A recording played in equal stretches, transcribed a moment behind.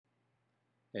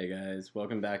Hey guys,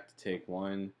 welcome back to Take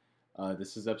One.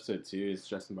 This is episode two. It's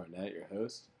Justin Barnett, your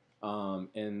host.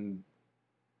 And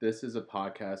this is a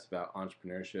podcast about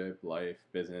entrepreneurship, life,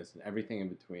 business, and everything in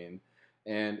between.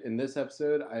 And in this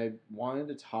episode, I wanted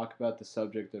to talk about the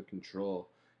subject of control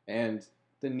and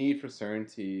the need for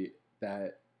certainty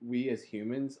that we as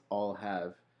humans all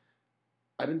have.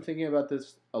 I've been thinking about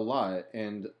this a lot,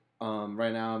 and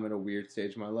right now I'm in a weird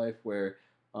stage of my life where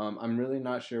I'm really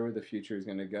not sure where the future is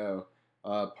going to go.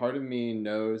 Part of me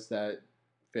knows that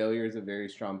failure is a very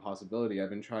strong possibility. I've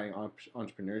been trying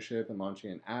entrepreneurship and launching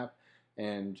an app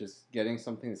and just getting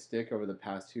something to stick over the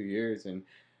past 2 years, and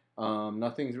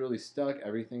nothing's really stuck.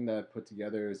 Everything that I've put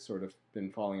together has sort of been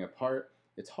falling apart.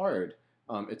 It's hard.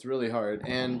 It's really hard,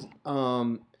 and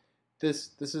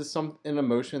this is an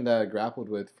emotion that I grappled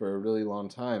with for a really long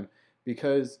time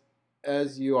because,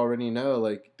 as you already know,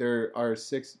 like there are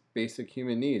six basic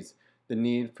human needs: the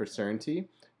need for certainty,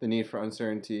 the need for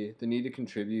uncertainty, the need to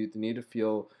contribute, the need to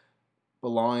feel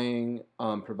belonging,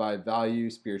 provide value,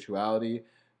 spirituality,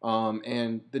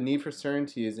 and the need for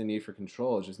certainty is a need for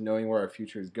control, just knowing where our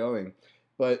future is going.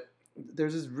 But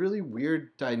there's this really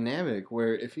weird dynamic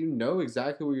where if you know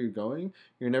exactly where you're going,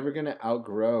 you're never going to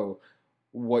outgrow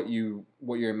what your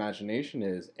imagination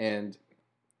is. And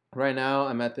right now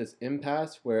I'm at this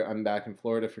impasse where I'm back in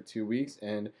Florida for 2 weeks,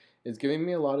 and it's giving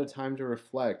me a lot of time to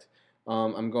reflect.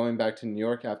 I'm going back to New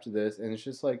York after this, and it's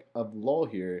just like a lull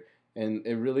here, and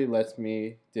it really lets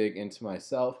me dig into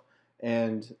myself.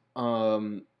 And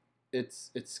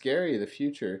it's scary, the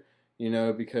future,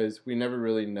 because we never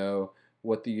really know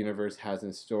what the universe has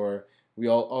in store.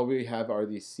 All we have are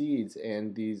these seeds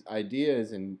and these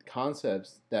ideas and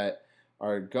concepts that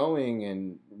are going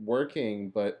and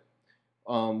working, but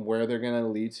where they're going to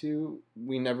lead to,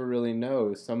 we never really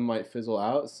know. Some might fizzle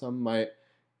out, some might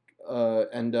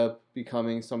end up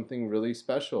becoming something really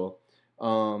special.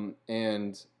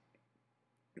 And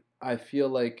I feel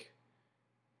like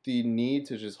the need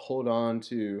to just hold on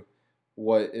to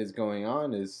what is going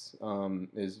on is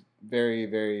very,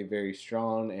 very, very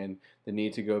strong, and the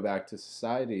need to go back to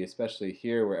society, especially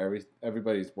here where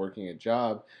everybody's working a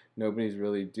job, nobody's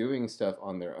really doing stuff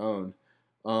on their own.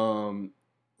 Um,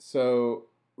 so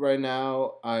right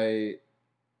now,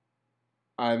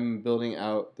 I'm building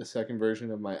out the second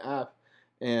version of my app,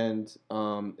 and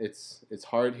it's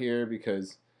hard here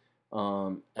because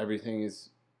everything is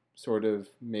sort of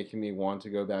making me want to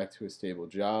go back to a stable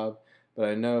job. But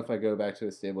I know if I go back to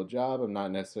a stable job, I'm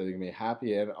not necessarily gonna be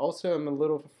happy, and also I'm a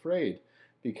little afraid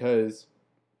because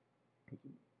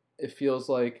it feels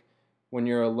like when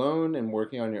you're alone and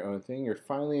working on your own thing, you're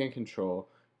finally in control.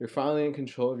 You're finally in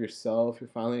control of yourself. You're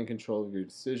finally in control of your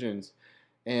decisions,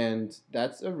 and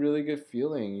that's a really good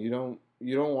feeling. You don't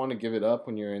want to give it up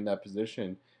when you're in that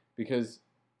position, because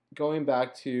going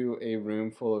back to a room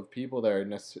full of people that are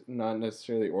not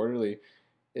necessarily orderly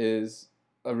is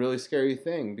a really scary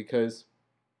thing, because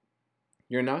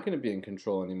you're not going to be in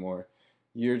control anymore.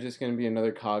 You're just going to be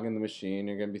another cog in the machine.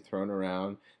 You're going to be thrown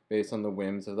around based on the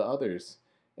whims of the others,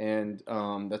 and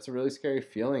that's a really scary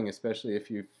feeling, especially if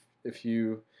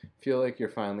you feel like you're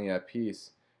finally at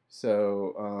peace.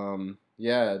 So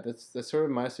yeah, that's sort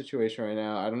of my situation right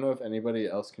now. I don't know if anybody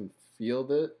else can feel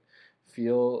that,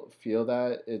 feel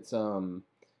that. It's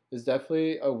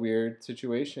definitely a weird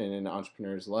situation in an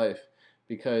entrepreneur's life,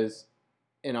 because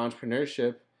in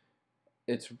entrepreneurship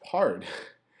it's hard.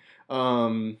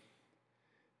 um,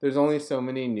 there's only so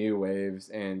many new waves,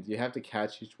 and you have to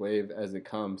catch each wave as it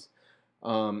comes.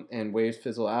 And waves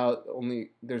fizzle out.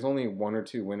 There's only one or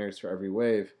two winners for every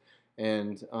wave,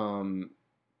 and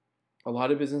a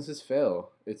lot of businesses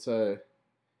fail. It's a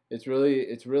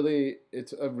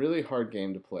really hard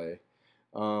game to play,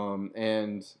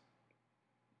 and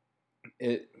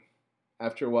it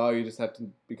after a while you just have to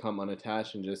become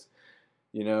unattached and just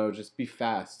be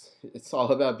fast. It's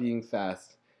all about being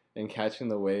fast and catching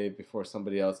the wave before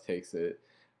somebody else takes it.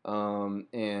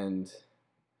 And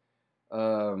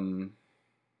um,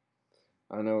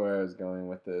 I don't know where I was going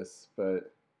with this,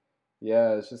 but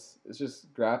yeah, it's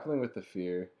just grappling with the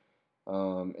fear,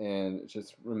 and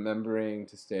just remembering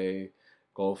to stay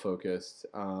goal focused.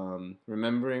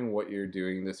 Remembering what you're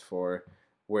doing this for,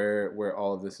 where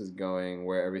all of this is going,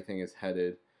 where everything is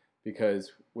headed,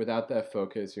 because without that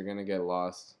focus, you're gonna get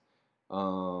lost.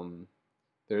 Um,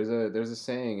 there's a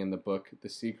saying in the book The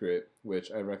Secret,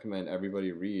 which I recommend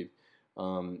everybody read.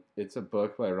 It's a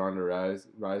book by Rhonda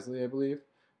Risley, I believe,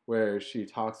 where she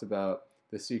talks about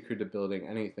the secret to building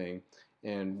anything.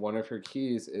 And one of her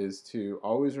keys is to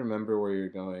always remember where you're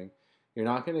going. You're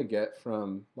not going to get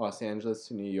from Los Angeles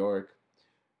to New York,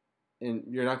 and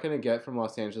you're not going to get from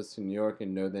Los Angeles to New York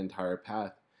and know the entire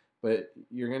path. but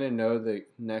you're going to know the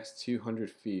next 200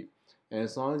 feet. And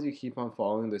as long as you keep on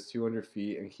following those 200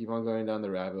 feet and keep on going down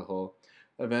the rabbit hole,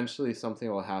 eventually something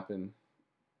will happen,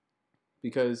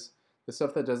 because the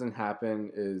stuff that doesn't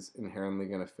happen is inherently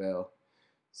going to fail.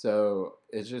 So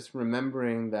it's just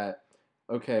remembering that,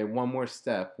 okay, one more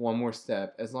step, one more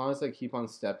step. As long as I keep on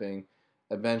stepping,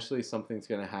 eventually something's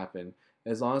going to happen.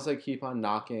 As long as I keep on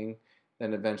knocking,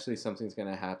 then eventually something's going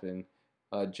to happen.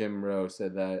 Jim Rowe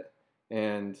said that.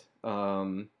 And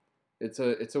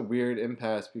it's a weird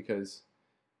impasse, because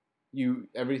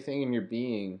everything in your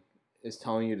being is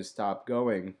telling you to stop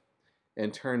going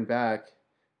and turn back,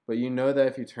 but you know that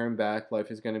if you turn back,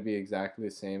 life is going to be exactly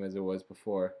the same as it was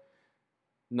before.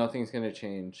 Nothing's going to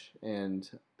change, and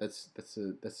that's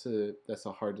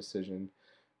a hard decision.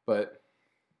 But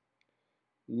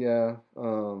yeah,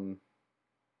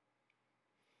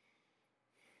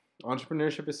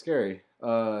 entrepreneurship is scary.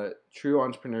 True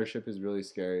entrepreneurship is really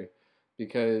scary,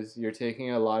 because you're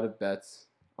taking a lot of bets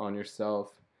on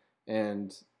yourself,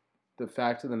 and the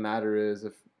fact of the matter is,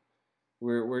 if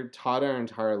we're taught our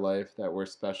entire life that we're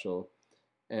special,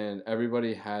 and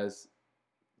everybody has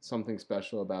something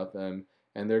special about them,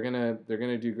 and they're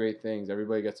gonna do great things.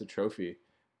 Everybody gets a trophy,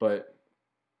 but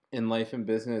in life and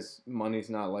business, money's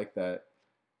not like that.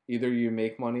 Either you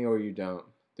make money or you don't.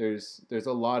 There's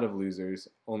a lot of losers,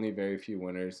 only very few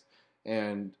winners,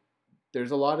 and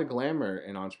there's a lot of glamour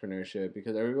in entrepreneurship,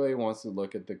 because everybody wants to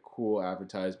look at the cool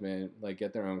advertisement, like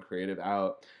get their own creative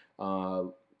out, uh,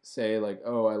 say like,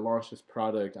 oh, I launched this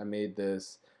product, I made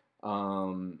this,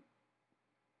 um,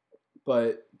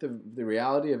 but the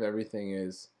reality of everything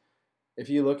is, if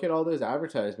you look at all those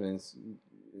advertisements,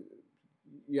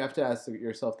 you have to ask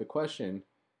yourself the question: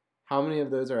 how many of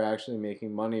those are actually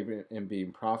making money and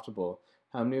being profitable?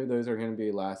 How many of those are going to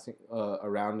be lasting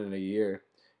around in a year?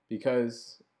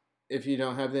 Because if you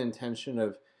don't have the intention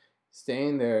of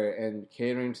staying there and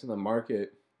catering to the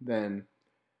market, then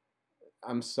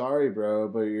I'm sorry, bro,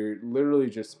 but you're literally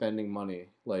just spending money.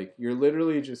 Like, you're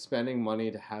literally just spending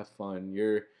money to have fun.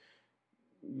 You're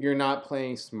not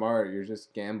playing smart. You're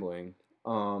just gambling.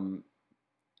 Um,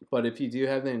 but if you do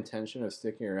have the intention of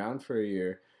sticking around for a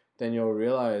year, then you'll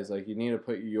realize, like, you need to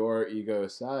put your ego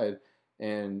aside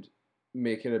and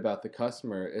make it about the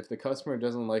customer. If the customer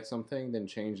doesn't like something, then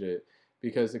change it,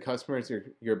 because the customer is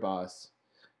your boss.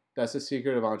 That's the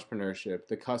secret of entrepreneurship.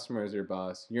 The customer is your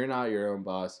boss. You're not your own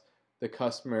boss. The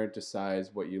customer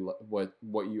decides what you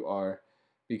are,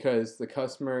 because the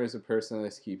customer is a person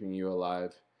that's keeping you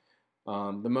alive.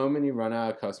 The moment you run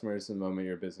out of customers, the moment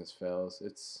your business fails.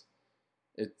 It's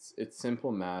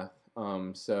simple math.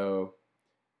 So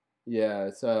yeah,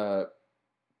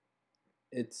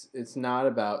 it's not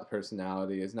about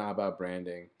personality. It's not about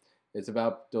branding. It's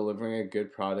about delivering a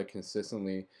good product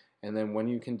consistently. And then when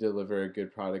you can deliver a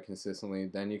good product consistently,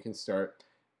 then you can start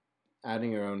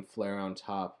adding your own flair on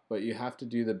top. But you have to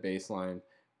do the baseline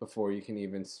before you can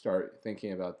even start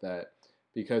thinking about that.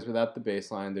 Because without the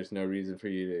baseline, there's no reason for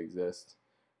you to exist.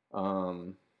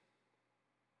 Um,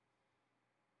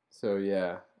 so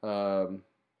yeah,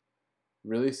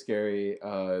 really scary.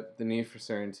 The need for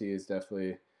certainty is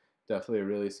definitely a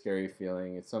really scary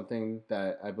feeling. It's something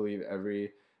that I believe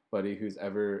everybody who's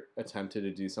ever attempted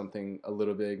to do something a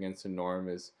little bit against the norm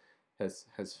has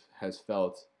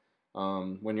felt.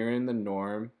 When you're in the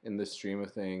norm, in the stream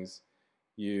of things,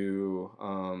 you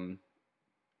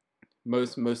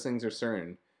most things are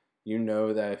certain. You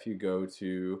know that if you go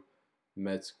to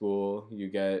med school, you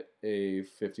get a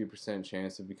 50%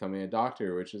 chance of becoming a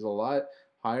doctor, which is a lot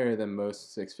higher than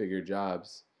most six-figure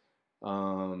jobs.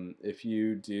 If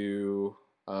you do,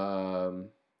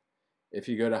 if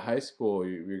you go to high school,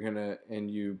 you're gonna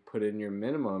and you put in your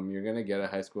minimum, you're gonna get a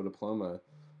high school diploma.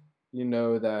 You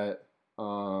know that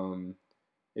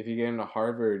if you get into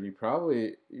Harvard,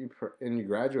 and you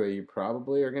graduate, you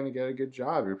probably are gonna get a good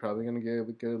job. You're probably gonna get a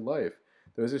good life.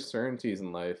 Those are certainties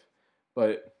in life,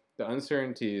 but the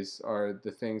uncertainties are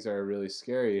the things that are really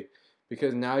scary,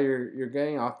 because now you're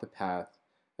getting off the path.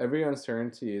 Every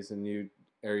uncertainty is a new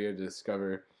area to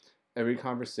discover. Every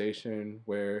conversation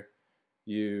where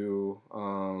you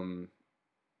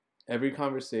every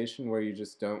conversation where you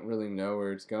just don't really know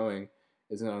where it's going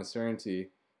is an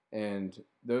uncertainty, and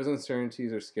those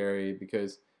uncertainties are scary,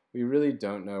 because we really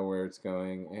don't know where it's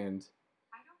going, and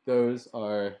those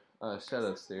are shut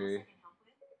up, Siri.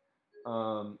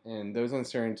 And those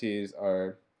uncertainties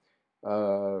uh,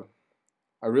 are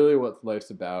really what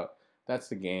life's about. That's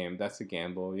the game. That's the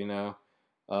gamble.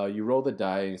 You roll the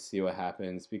die and see what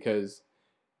happens, because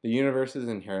the universe is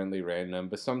inherently random.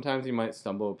 But sometimes you might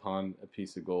stumble upon a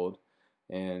piece of gold,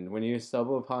 and when you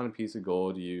stumble upon a piece of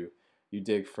gold, you you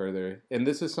dig further. And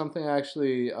this is something I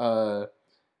actually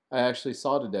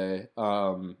saw today.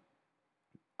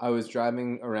 I was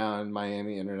driving around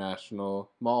Miami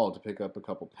International Mall to pick up a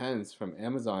couple pens from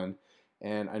Amazon,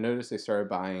 and I noticed they started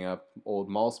buying up old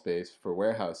mall space for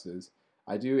warehouses.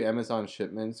 I do Amazon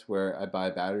shipments where I buy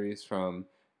batteries from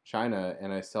China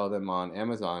and I sell them on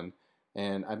Amazon,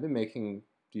 and I've been making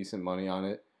decent money on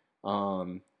it.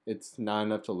 It's not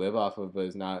enough to live off of, but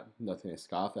it's not nothing to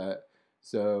scoff at.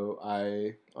 So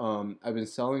I've been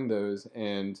selling those,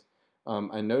 and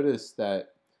I noticed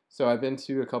that so I've been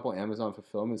to a couple Amazon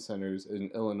fulfillment centers in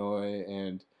Illinois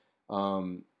and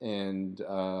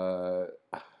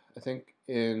I think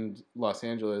in Los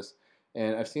Angeles,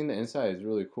 and I've seen the inside is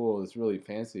really cool. It's really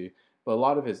fancy, but a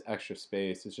lot of it's extra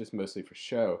space. It's just mostly for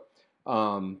show.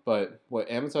 But what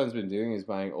Amazon's been doing is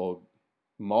buying old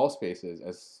mall spaces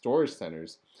as storage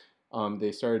centers.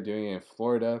 They started doing it in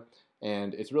Florida,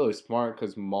 and it's really smart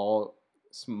because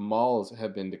malls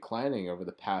have been declining over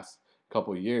the past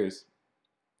couple years.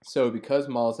 So because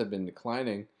malls have been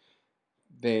declining,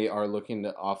 they are looking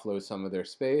to offload some of their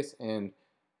space, and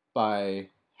by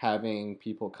having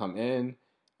people come in,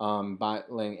 by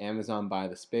letting Amazon buy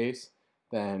the space,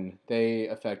 then they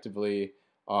effectively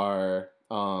are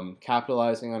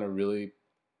capitalizing on a really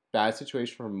bad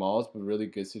situation for malls, but really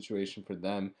good situation for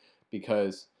them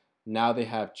because now they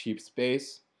have cheap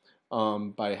space.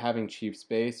 By having cheap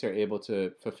space, they're able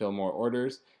to fulfill more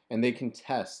orders, and they can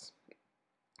test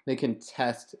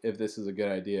if this is a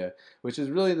good idea, which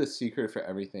is really the secret for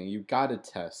everything. You gotta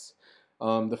test.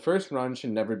 The first run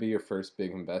should never be your first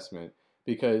big investment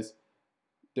because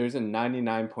there's a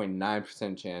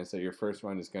 99.9% chance that your first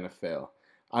run is gonna fail.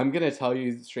 I'm gonna tell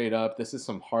you straight up, this is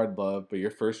some hard love, but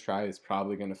your first try is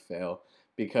probably gonna fail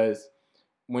because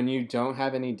when you don't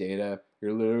have any data,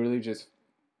 you're literally just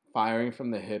firing from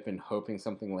the hip and hoping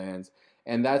something lands.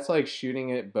 And that's like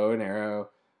shooting at bow and arrow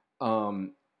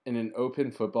in an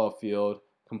open football field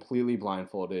completely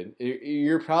blindfolded.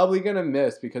 You're probably going to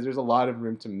miss because there's a lot of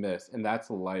room to miss, and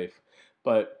that's life.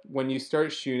 But when you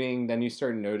start shooting, then you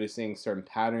start noticing certain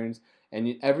patterns.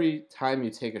 And every time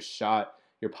you take a shot,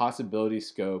 your possibility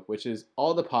scope, which is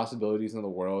all the possibilities in the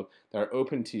world that are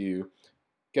open to you,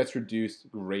 gets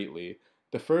reduced greatly.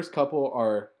 The first couple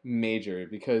are major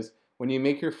because when you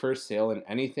make your first sale in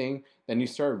anything, then you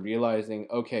start realizing,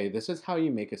 okay, this is how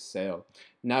you make a sale.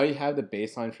 Now you have the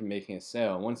baseline for making a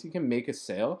sale. Once you can make a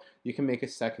sale, you can make a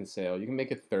second sale. You can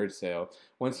make a third sale.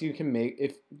 Once you can make,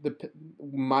 if the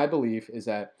my belief is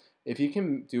that if you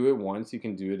can do it once, you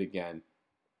can do it again.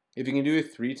 If you can do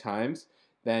it 3 times,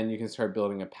 then you can start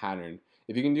building a pattern.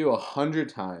 If you can do 100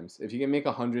 times, if you can make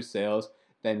 100 sales,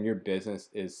 then your business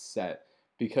is set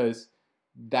because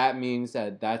that means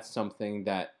that that's something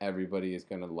that everybody is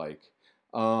gonna like,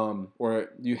 or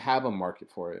you have a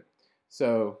market for it.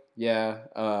 So yeah,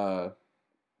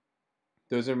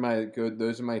 those are my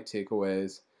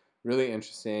takeaways. Really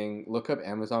interesting. Look up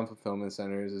Amazon fulfillment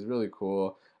centers. Is really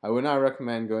cool. I would not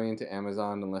recommend going into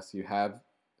Amazon unless you have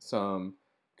some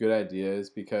good ideas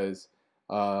because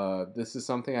this is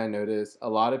something I noticed. A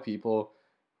lot of people,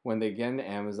 when they get into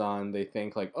Amazon, they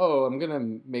think like, "Oh, I'm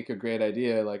gonna make a great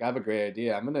idea. Like, I have a great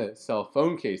idea. I'm gonna sell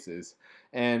phone cases."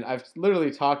 And I've literally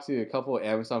talked to a couple of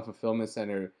Amazon fulfillment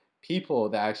center people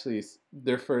that actually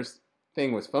their first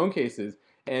thing was phone cases,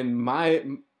 and my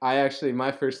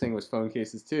first thing was phone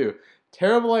cases too.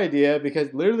 Terrible idea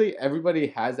because literally everybody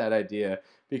has that idea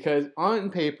because on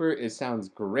paper it sounds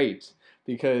great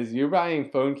because you're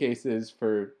buying phone cases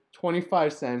for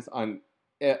 25 cents on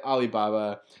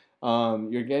Alibaba.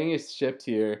 You're getting it shipped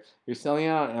here. You're selling it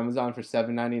on Amazon for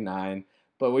 $7.99.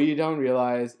 But what you don't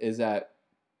realize is that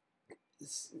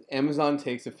Amazon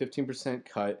takes a 15%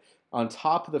 cut on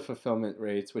top of the fulfillment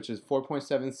rates, which is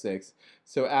 4.76.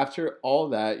 So after all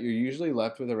that, you're usually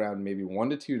left with around maybe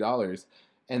 $1 to $2,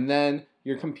 and then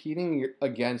you're competing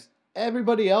against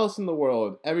everybody else in the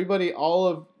world. Everybody, all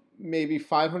of maybe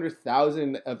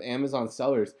 500,000 of Amazon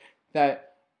sellers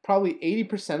that probably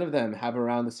 80% of them have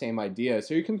around the same idea.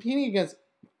 So you're competing against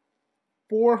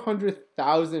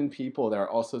 400,000 people that are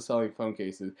also selling phone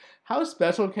cases. How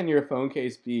special can your phone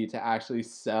case be to actually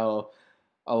sell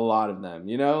a lot of them?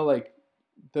 Like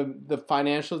the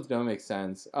financials don't make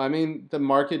sense. I mean, the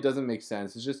market doesn't make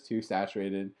sense. It's just too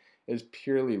saturated. It's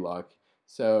purely luck.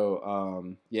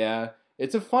 So yeah,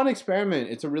 it's a fun experiment.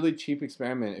 It's a really cheap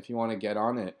experiment if you want to get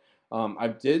on it. I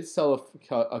did sell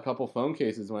a couple phone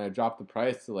cases when I dropped the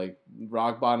price to like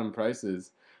rock bottom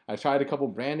prices. I tried a couple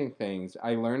branding things.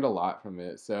 I learned a lot from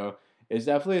it. So it's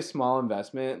definitely a small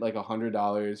investment, like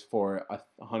 $100 for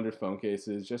 100 phone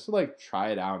cases, just to like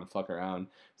try it out and fuck around.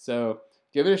 So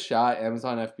give it a shot.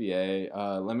 Amazon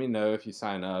FBA. Let me know if you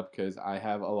sign up because I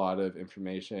have a lot of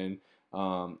information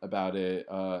about it.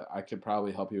 I could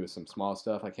probably help you with some small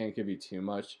stuff. I can't give you too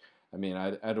much. I mean,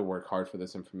 I had to work hard for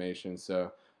this information.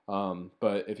 So,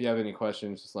 but if you have any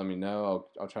questions, just let me know.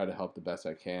 I'll try to help the best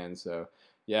I can. So,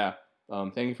 yeah.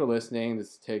 Thank you for listening.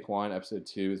 This is Take One, Episode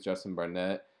 2 with Justin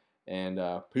Barnett. And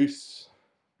peace.